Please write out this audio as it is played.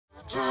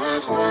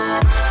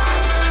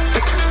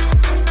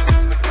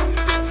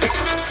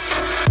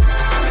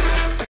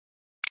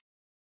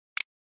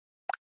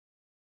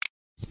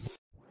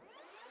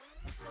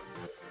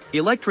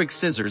Electric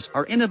scissors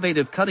are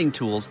innovative cutting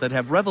tools that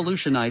have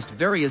revolutionized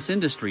various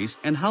industries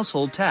and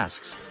household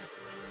tasks.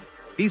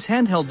 These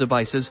handheld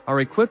devices are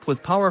equipped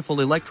with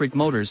powerful electric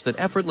motors that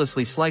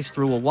effortlessly slice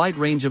through a wide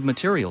range of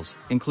materials,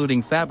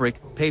 including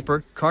fabric,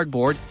 paper,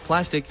 cardboard,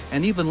 plastic,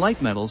 and even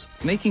light metals,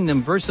 making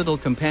them versatile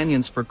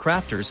companions for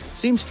crafters,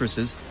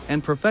 seamstresses,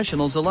 and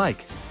professionals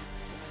alike.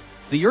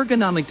 The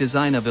ergonomic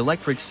design of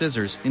electric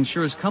scissors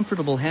ensures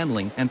comfortable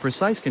handling and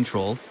precise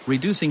control,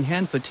 reducing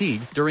hand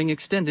fatigue during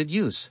extended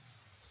use.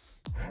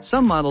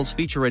 Some models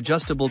feature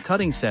adjustable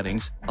cutting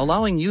settings,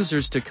 allowing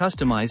users to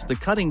customize the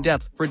cutting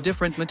depth for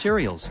different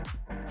materials.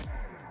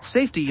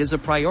 Safety is a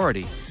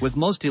priority, with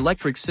most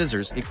electric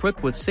scissors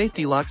equipped with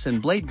safety locks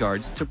and blade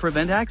guards to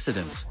prevent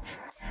accidents.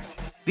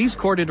 These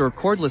corded or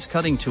cordless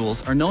cutting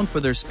tools are known for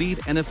their speed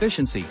and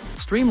efficiency,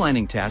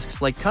 streamlining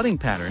tasks like cutting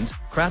patterns,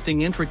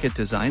 crafting intricate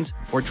designs,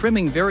 or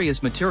trimming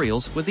various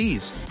materials with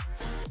ease.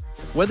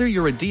 Whether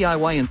you're a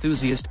DIY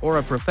enthusiast or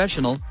a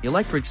professional,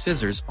 electric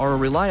scissors are a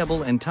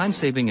reliable and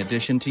time-saving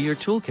addition to your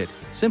toolkit,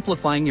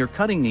 simplifying your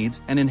cutting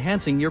needs and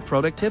enhancing your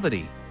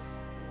productivity.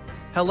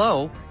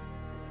 Hello!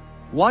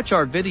 Watch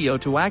our video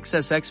to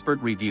access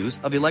expert reviews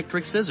of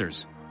electric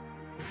scissors.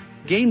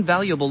 Gain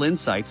valuable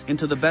insights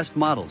into the best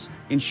models,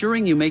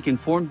 ensuring you make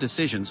informed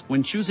decisions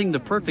when choosing the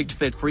perfect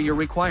fit for your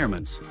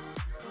requirements.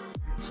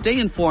 Stay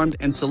informed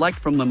and select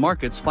from the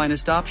market's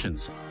finest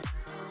options.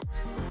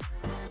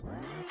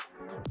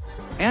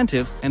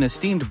 Antive, an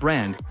esteemed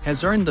brand,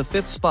 has earned the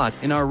 5th spot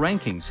in our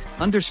rankings,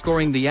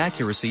 underscoring the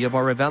accuracy of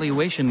our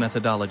evaluation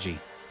methodology.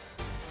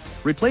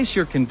 Replace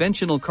your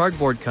conventional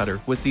cardboard cutter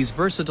with these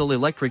versatile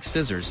electric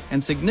scissors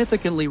and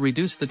significantly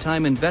reduce the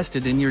time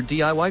invested in your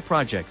DIY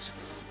projects.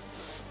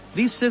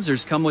 These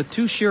scissors come with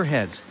 2 shear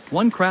heads,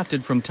 one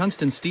crafted from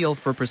tungsten steel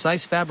for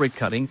precise fabric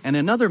cutting and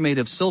another made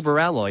of silver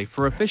alloy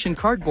for efficient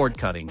cardboard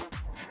cutting.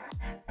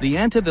 The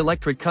Antive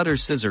electric cutter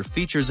scissor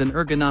features an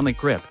ergonomic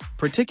grip,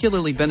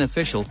 particularly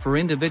beneficial for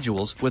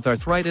individuals with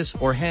arthritis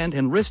or hand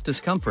and wrist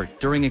discomfort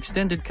during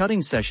extended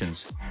cutting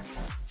sessions.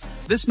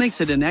 This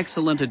makes it an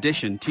excellent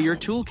addition to your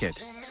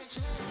toolkit.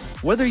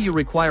 Whether you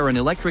require an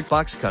electric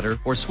box cutter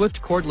or swift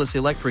cordless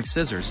electric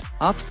scissors,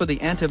 opt for the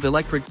Antive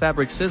electric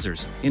fabric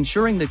scissors,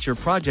 ensuring that your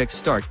projects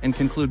start and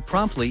conclude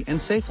promptly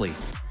and safely.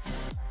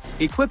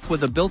 Equipped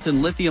with a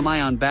built-in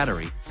lithium-ion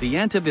battery, the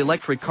Antive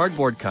electric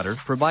cardboard cutter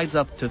provides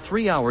up to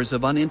 3 hours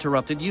of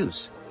uninterrupted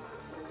use.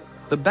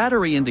 The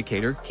battery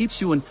indicator keeps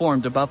you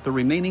informed about the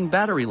remaining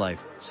battery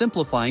life,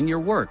 simplifying your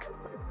work.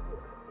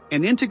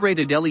 An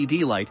integrated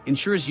LED light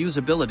ensures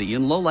usability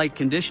in low-light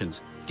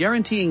conditions,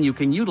 guaranteeing you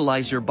can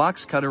utilize your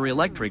box cutter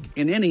electric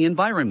in any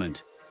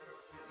environment.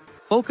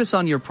 Focus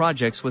on your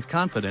projects with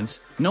confidence,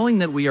 knowing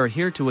that we are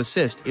here to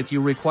assist if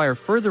you require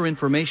further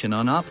information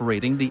on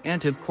operating the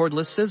Antive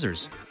cordless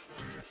scissors.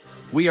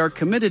 We are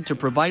committed to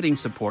providing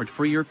support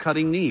for your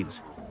cutting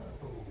needs.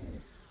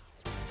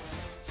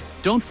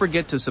 Don't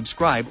forget to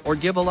subscribe or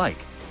give a like.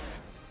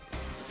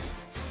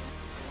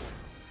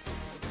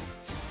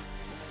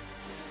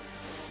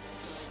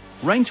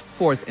 Ranked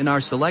 4th in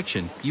our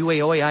selection,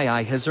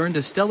 Uaoaii has earned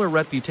a stellar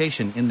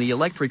reputation in the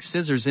electric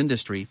scissors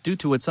industry due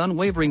to its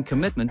unwavering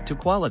commitment to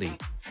quality.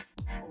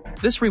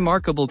 This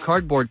remarkable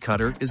cardboard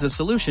cutter is a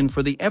solution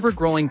for the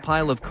ever-growing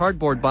pile of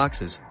cardboard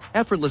boxes,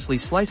 effortlessly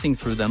slicing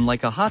through them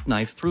like a hot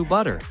knife through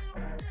butter.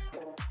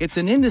 It's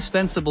an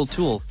indispensable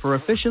tool for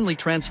efficiently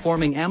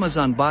transforming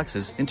Amazon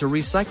boxes into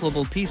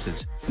recyclable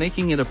pieces,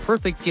 making it a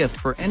perfect gift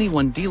for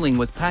anyone dealing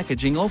with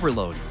packaging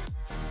overload.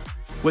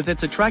 With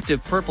its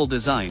attractive purple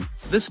design,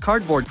 this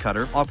cardboard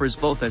cutter offers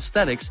both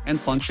aesthetics and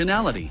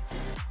functionality.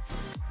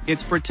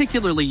 It's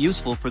particularly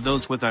useful for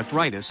those with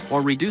arthritis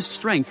or reduced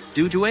strength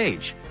due to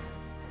age.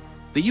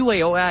 The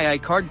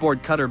Uaoaii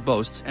cardboard cutter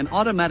boasts an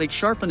automatic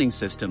sharpening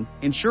system,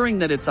 ensuring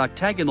that its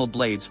octagonal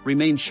blades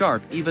remain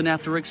sharp even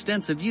after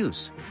extensive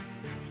use.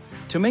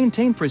 To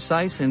maintain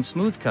precise and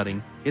smooth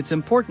cutting, it's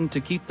important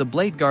to keep the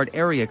blade guard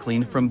area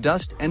clean from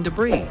dust and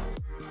debris.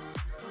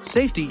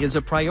 Safety is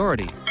a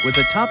priority, with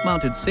a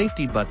top-mounted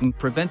safety button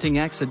preventing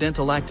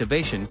accidental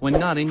activation when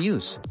not in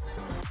use.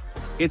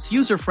 It's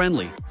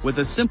user-friendly, with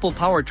a simple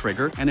power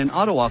trigger and an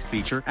auto-off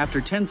feature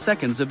after 10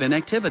 seconds of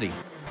inactivity.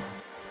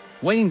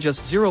 Weighing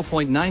just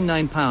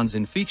 0.99 pounds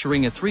and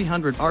featuring a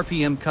 300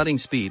 RPM cutting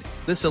speed,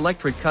 this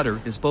electric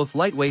cutter is both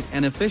lightweight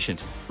and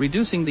efficient,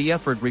 reducing the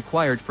effort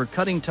required for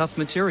cutting tough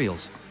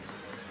materials.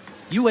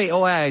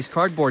 Uaoaii's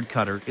cardboard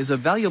cutter is a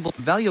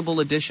valuable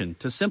addition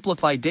to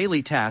simplify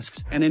daily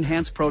tasks and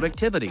enhance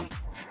productivity.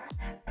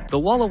 The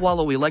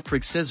walowalo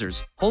electric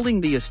scissors, holding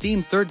the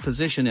esteemed 3rd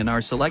position in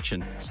our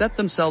selection, set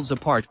themselves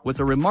apart with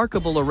a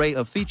remarkable array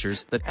of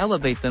features that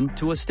elevate them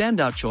to a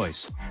standout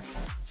choice.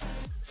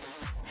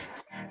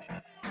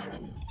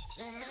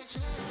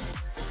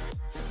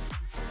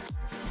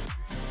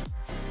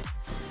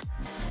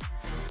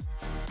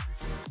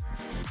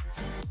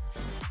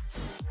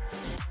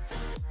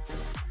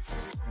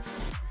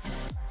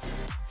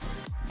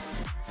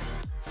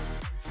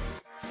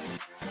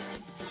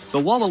 The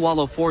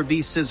WORX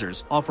 4V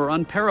scissors offer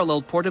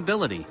unparalleled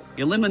portability,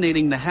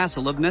 eliminating the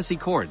hassle of messy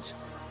cords.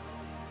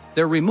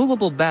 Their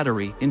removable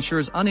battery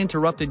ensures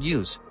uninterrupted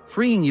use,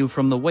 freeing you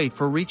from the wait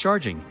for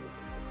recharging.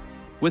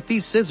 With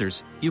these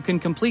scissors, you can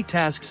complete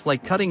tasks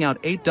like cutting out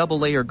 8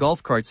 double-layer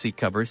golf cart seat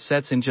cover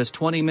sets in just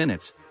 20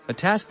 minutes, a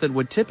task that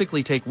would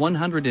typically take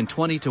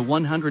 120 to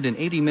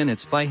 180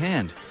 minutes by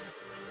hand.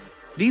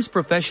 These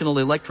professional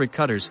electric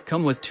cutters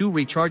come with 2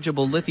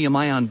 rechargeable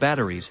lithium-ion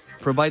batteries,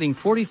 providing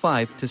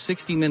 45 to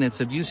 60 minutes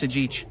of usage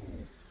each.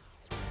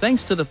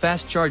 Thanks to the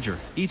fast charger,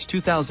 each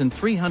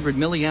 2,300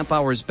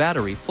 mAh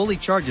battery fully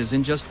charges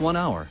in just 1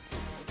 hour.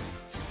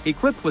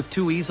 Equipped with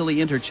 2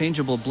 easily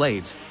interchangeable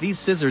blades, these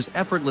scissors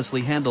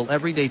effortlessly handle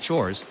everyday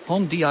chores,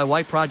 home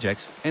DIY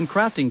projects, and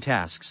crafting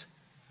tasks.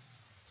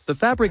 The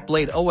fabric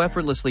blade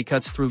effortlessly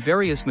cuts through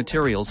various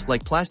materials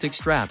like plastic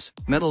straps,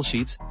 metal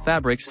sheets,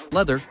 fabrics,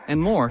 leather,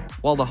 and more,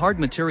 while the hard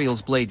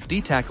materials blade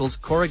tackles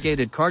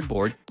corrugated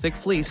cardboard, thick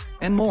fleece,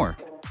 and more.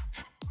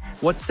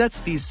 What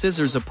sets these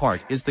scissors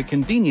apart is the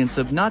convenience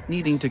of not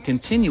needing to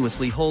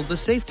continuously hold the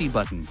safety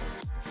button.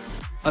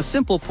 A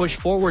simple push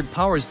forward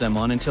powers them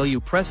on until you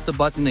press the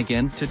button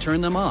again to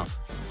turn them off.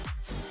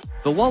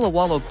 The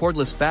WORX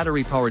cordless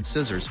battery-powered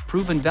scissors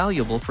prove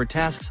invaluable for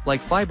tasks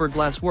like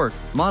fiberglass work,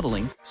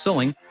 modeling,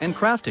 sewing, and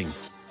crafting.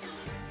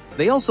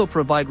 They also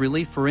provide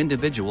relief for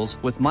individuals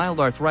with mild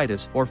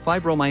arthritis or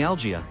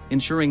fibromyalgia,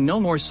 ensuring no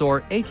more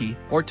sore, achy,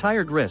 or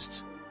tired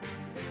wrists.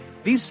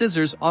 These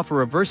scissors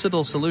offer a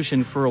versatile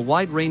solution for a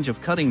wide range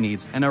of cutting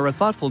needs and are a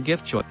thoughtful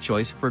gift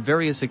choice for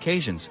various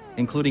occasions,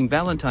 including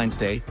Valentine's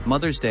Day,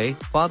 Mother's Day,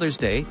 Father's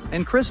Day,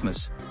 and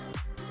Christmas.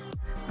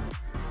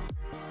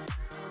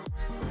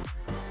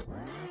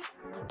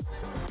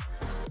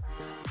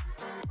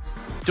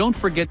 Don't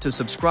forget to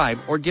subscribe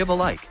or give a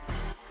like.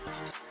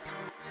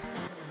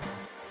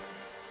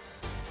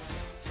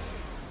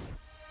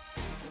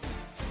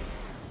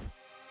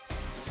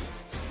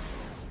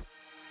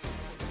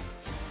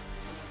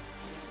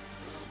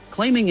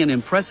 Claiming an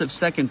impressive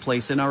second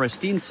place in our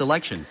esteemed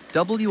selection,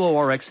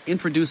 WORX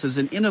introduces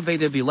an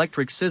innovative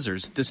electric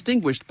scissors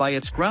distinguished by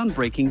its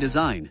groundbreaking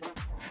design.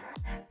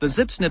 The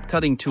ZipSnip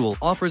cutting tool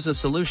offers a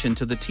solution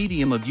to the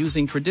tedium of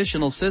using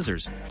traditional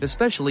scissors,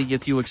 especially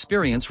if you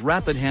experience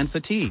rapid hand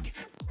fatigue.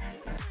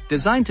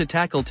 Designed to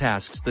tackle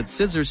tasks that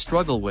scissors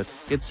struggle with,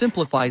 it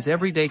simplifies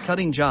everyday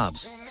cutting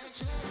jobs.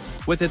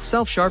 With its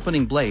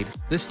self-sharpening blade,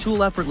 this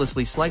tool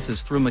effortlessly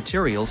slices through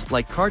materials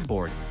like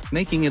cardboard,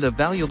 making it a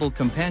valuable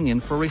companion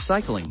for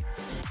recycling.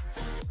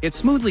 It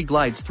smoothly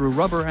glides through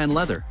rubber and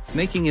leather,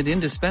 making it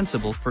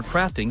indispensable for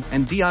crafting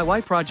and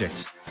DIY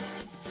projects.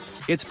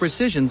 Its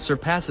precision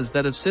surpasses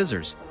that of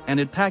scissors, and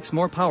it packs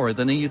more power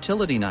than a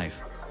utility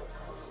knife.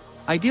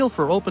 Ideal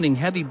for opening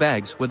heavy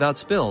bags without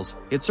spills,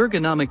 it's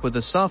ergonomic with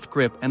a soft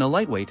grip and a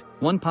lightweight,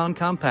 1-pound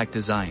compact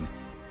design.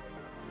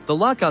 The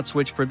lockout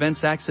switch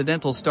prevents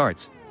accidental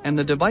starts, and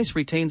the device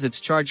retains its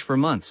charge for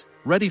months,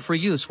 ready for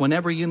use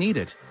whenever you need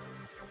it.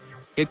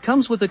 It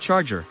comes with a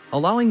charger,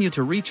 allowing you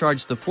to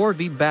recharge the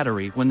 4V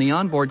battery when the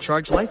onboard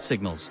charge light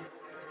signals.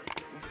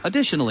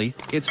 Additionally,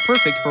 it's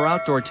perfect for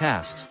outdoor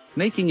tasks,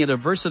 making it a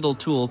versatile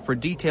tool for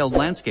detailed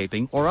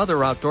landscaping or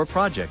other outdoor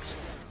projects.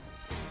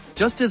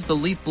 Just as the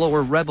leaf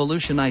blower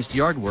revolutionized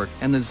yard work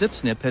and the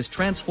ZipSnip has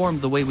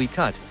transformed the way we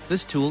cut,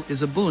 this tool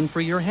is a boon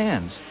for your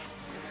hands.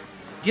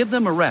 Give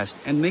them a rest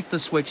and make the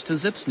switch to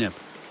ZipSnip.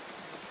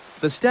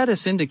 The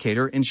status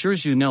indicator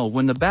ensures you know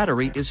when the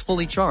battery is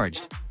fully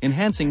charged,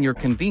 enhancing your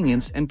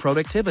convenience and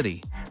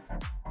productivity.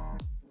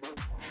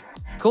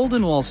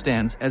 CGOLDENWALL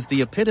stands as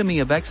the epitome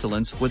of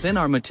excellence within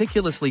our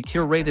meticulously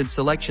curated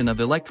selection of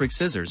electric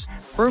scissors,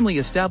 firmly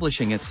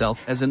establishing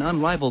itself as an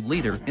unrivaled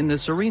leader in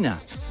this arena.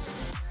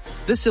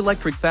 This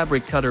electric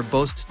fabric cutter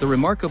boasts the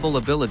remarkable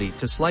ability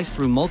to slice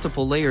through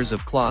multiple layers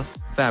of cloth,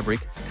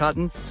 fabric,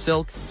 cotton,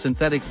 silk,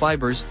 synthetic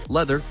fibers,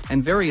 leather,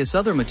 and various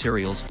other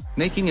materials,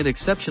 making it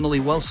exceptionally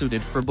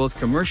well-suited for both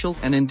commercial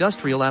and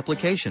industrial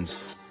applications.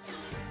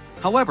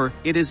 However,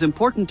 it is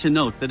important to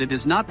note that it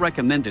is not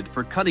recommended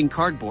for cutting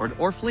cardboard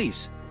or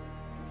fleece.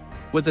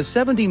 With a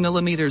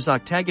 70mm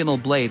octagonal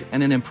blade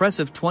and an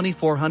impressive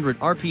 2400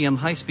 RPM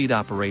high-speed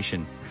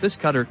operation, this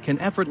cutter can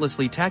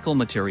effortlessly tackle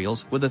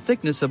materials with a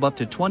thickness of up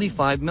to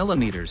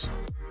 25mm.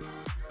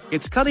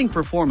 Its cutting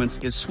performance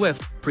is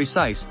swift,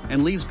 precise,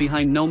 and leaves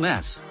behind no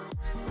mess.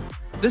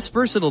 This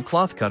versatile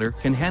cloth cutter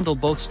can handle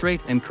both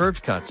straight and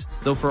curved cuts,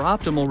 though for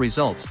optimal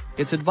results,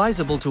 it's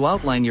advisable to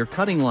outline your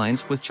cutting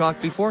lines with chalk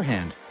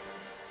beforehand.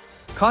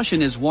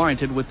 Caution is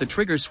warranted with the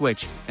trigger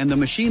switch, and the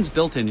machine's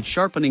built-in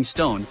sharpening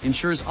stone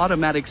ensures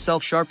automatic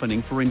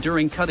self-sharpening for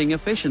enduring cutting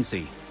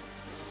efficiency.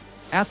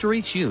 After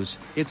each use,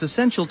 it's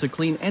essential to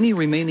clean any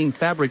remaining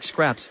fabric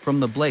scraps from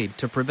the blade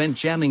to prevent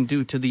jamming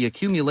due to the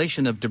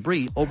accumulation of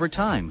debris over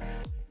time.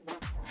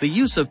 The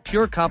use of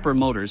pure copper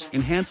motors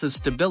enhances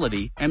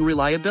stability and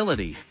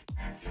reliability.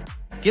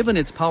 Given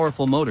its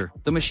powerful motor,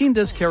 the machine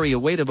does carry a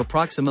weight of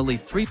approximately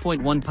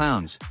 3.1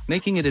 pounds,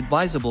 making it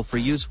advisable for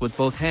use with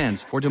both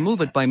hands or to move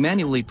it by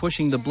manually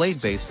pushing the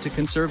blade base to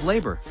conserve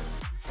labor.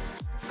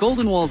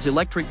 CGOLDENWALL's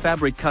electric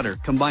fabric cutter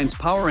combines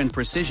power and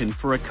precision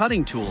for a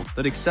cutting tool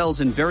that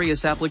excels in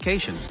various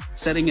applications,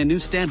 setting a new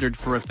standard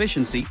for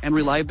efficiency and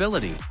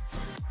reliability.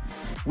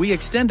 We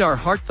extend our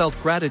heartfelt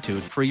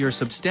gratitude for your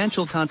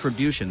substantial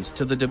contributions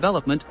to the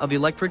development of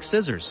electric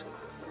scissors.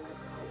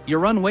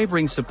 Your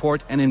unwavering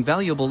support and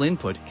invaluable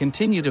input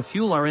continue to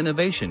fuel our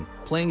innovation,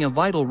 playing a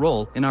vital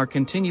role in our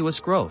continuous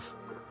growth.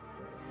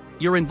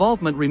 Your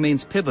involvement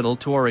remains pivotal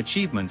to our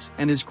achievements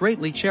and is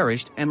greatly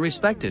cherished and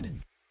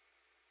respected.